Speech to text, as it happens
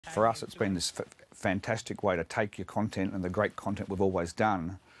For us, it's been this fantastic way to take your content and the great content we've always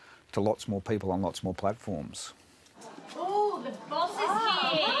done to lots more people on lots more platforms. Oh, the boss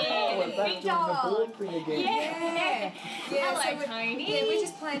is here! Big dog! Yeah! Hello, Tony. Yeah, we're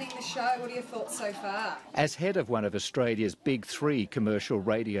just planning the show. What are your thoughts so far? As head of one of Australia's big three commercial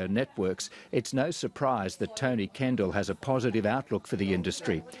radio networks, it's no surprise that Tony Kendall has a positive outlook for the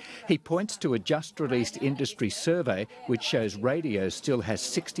industry. He points to a just-released industry survey which shows radio still has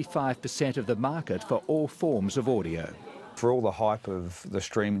 65% of the market for all forms of audio. For all the hype of the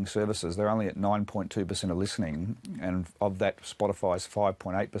streaming services, they're only at 9.2% of listening, and of that, Spotify's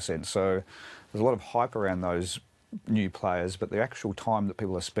 5.8%. So there's a lot of hype around those new players, but the actual time that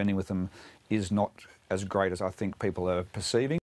people are spending with them is not as great as I think people are perceiving.